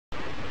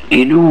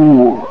In a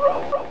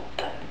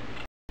world,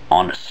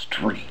 on a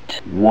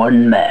street,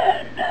 one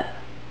man.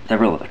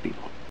 Several other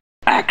people.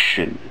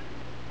 Action.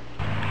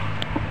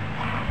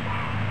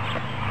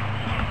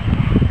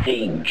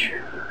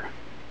 Danger.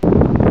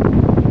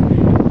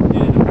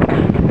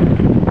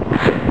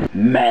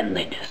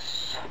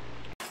 Manliness.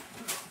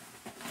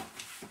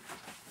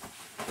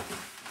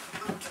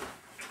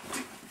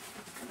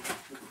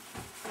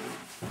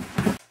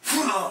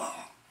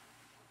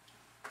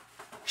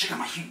 Check out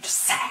my huge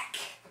sack.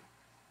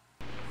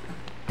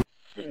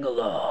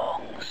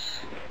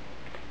 Sing-alongs.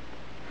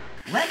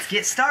 Let's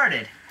get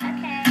started.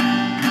 Okay.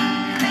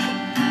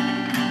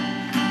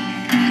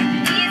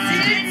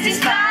 It's a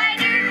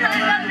spider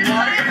up the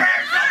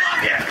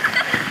spider.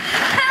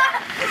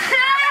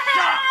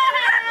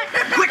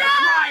 Quit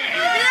crying!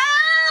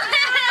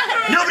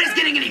 Nobody's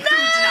getting any food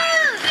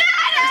tonight.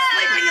 You're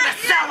sleeping in the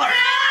cellar.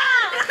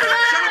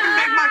 Shut up and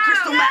make my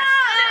crystal mess.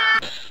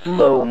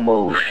 Slow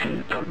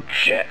motion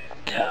projectiles.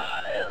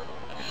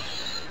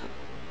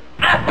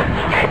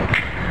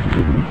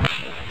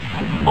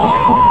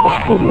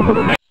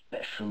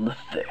 Special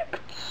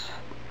effects.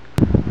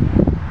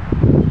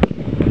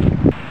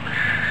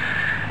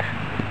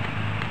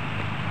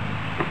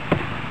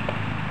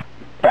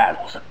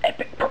 Battles of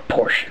epic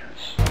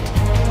proportions.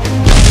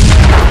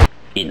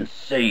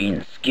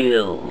 Insane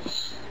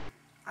skills.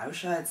 I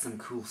wish I had some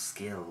cool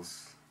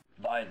skills.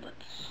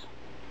 Violence.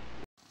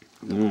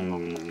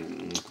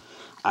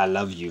 I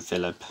love you,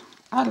 Philip.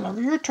 I love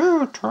you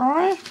too,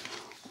 Troy.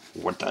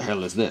 What the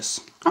hell is this?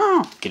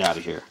 Oh, get out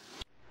of here.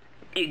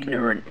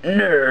 Ignorant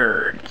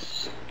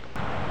nerds.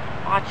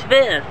 Watch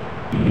this.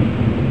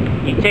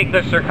 You take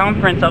the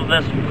circumference of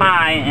this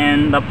pie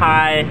and the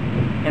pie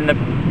in the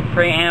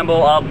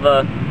preamble of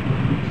the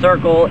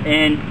circle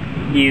and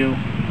you...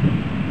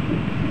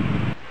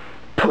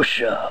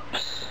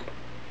 Push-ups.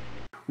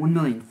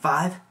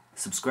 1,000,005.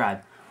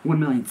 Subscribe.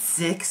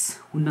 1,000,006.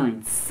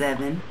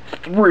 1,000,007.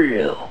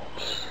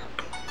 Thrills.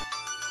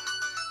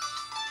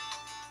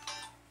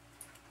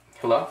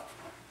 Hello?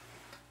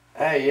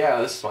 Hey, yeah,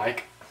 this is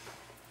Mike.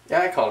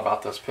 Yeah, I called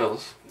about those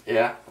pills.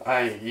 Yeah,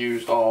 I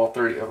used all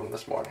 30 of them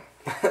this morning.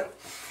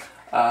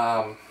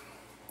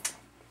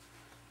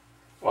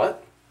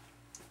 What?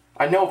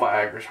 I know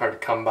Viagra's hard to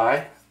come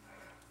by.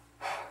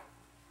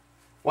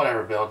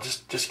 Whatever, Bill,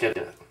 just get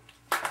it.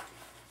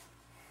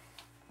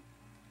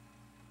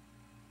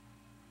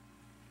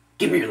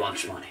 Give me your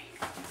lunch money.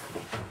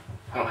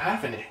 I don't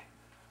have any.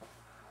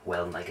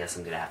 Well, I guess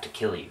I'm gonna have to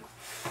kill you.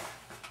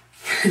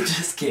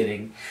 Just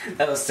kidding.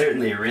 That was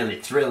certainly a really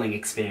thrilling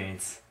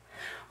experience.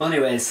 Well,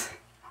 anyways,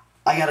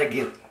 I gotta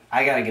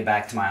get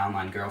back to my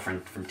online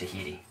girlfriend from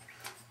Tahiti.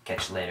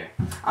 Catch you later.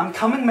 I'm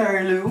coming,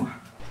 Mary Lou.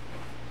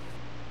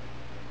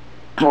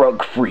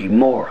 Drug-free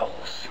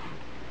morals.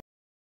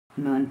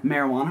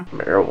 Marijuana.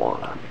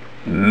 Marijuana.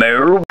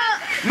 Marijuana.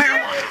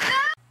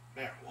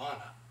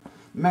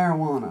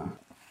 Marijuana.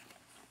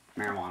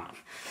 Marijuana.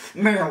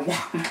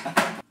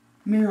 Marijuana.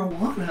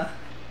 Marijuana.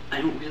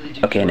 I don't really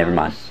do. Okay, never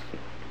mind.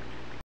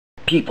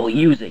 People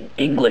using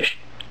English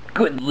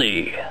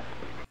goodly.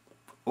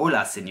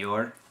 Hola,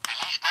 senor.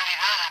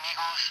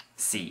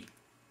 Si.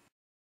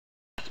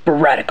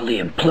 Sporadically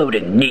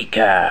imploding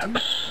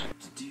kneecaps.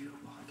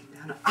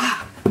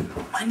 Ah!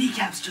 My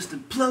kneecaps just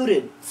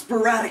imploded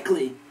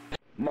sporadically.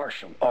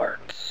 Martial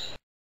arts.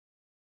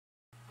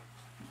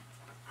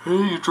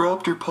 Hey, you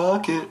dropped your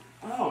pocket.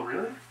 Oh,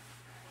 really?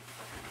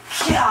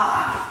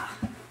 Yeah!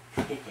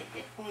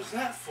 What was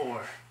that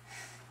for?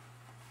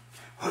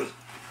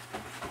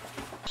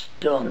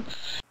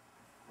 Stunts.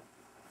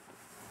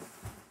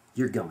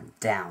 You're going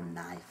down,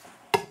 knife.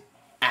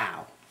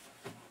 Ow.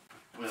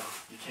 Will,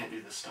 you can't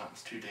do the stunt.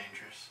 It's too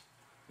dangerous.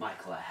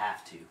 Michael, I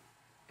have to.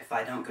 If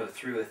I don't go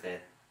through with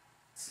it,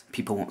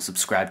 people won't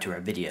subscribe to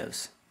our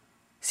videos.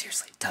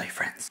 Seriously, tell your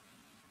friends.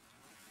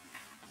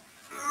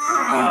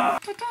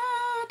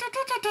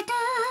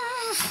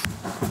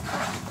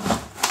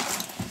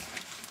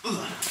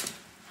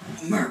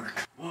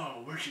 Merc.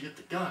 Whoa, where'd you get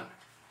the gun?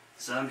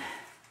 Son,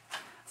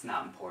 it's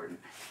not important.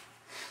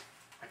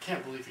 I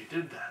can't believe you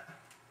did that.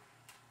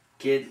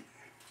 Kid,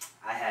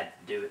 I had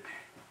to do it.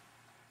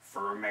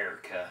 For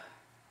America.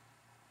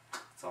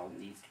 That's all that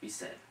needs to be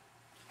said.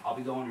 I'll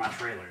be going to my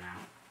trailer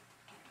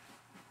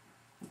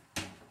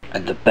now.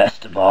 And the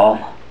best of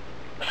all,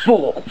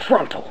 full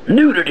frontal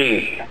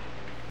nudity.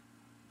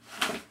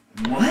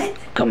 What?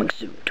 Coming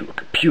soon to a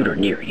computer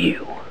near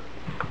you.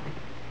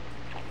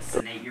 It's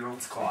an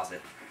 8-year-old's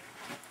closet.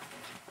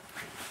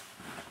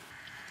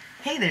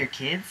 Hey there,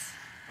 kids.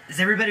 Is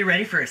everybody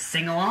ready for a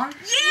sing-along?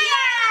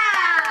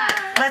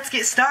 Yeah! Let's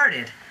get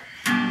started.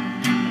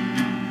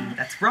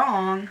 That's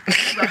wrong.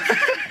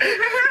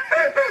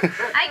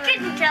 I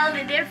couldn't tell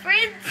the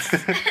difference.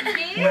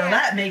 Well,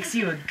 that makes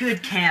you a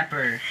good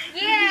camper.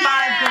 Yeah!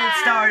 5 gold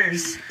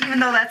starters, even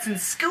though that's in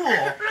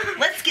school.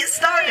 Let's get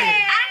started.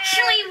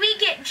 Actually, we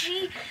get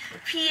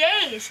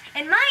GPAs,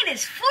 and mine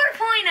is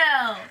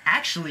 4.0.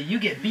 Actually, you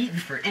get beaten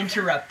for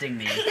interrupting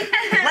me.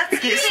 Let's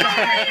get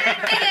started.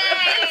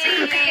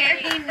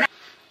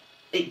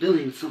 8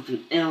 billion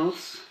something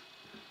else.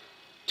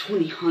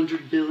 20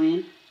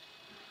 billion,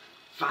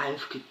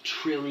 5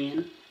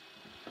 quadrillion.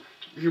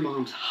 Your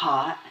mom's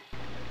hot.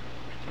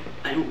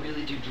 I don't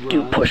really do drugs.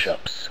 Do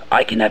push-ups.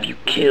 I can have you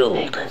killed.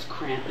 Ankles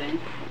cramping.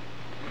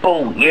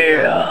 Oh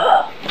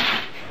yeah.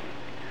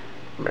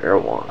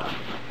 Marijuana.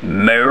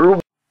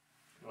 Marijuana.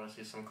 You want to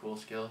see some cool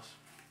skills?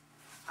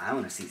 I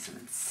want to see some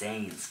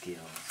insane skills.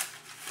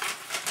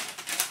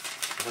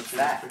 What's See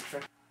that? this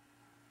picture?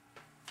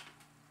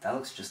 That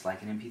looks just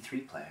like an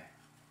MP3 player.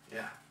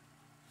 Yeah.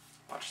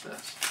 Watch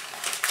this.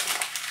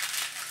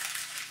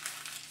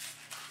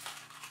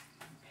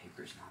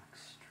 Paper's not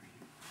extreme.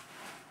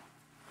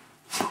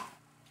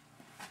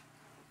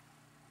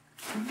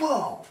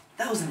 Whoa!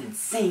 That was an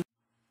insane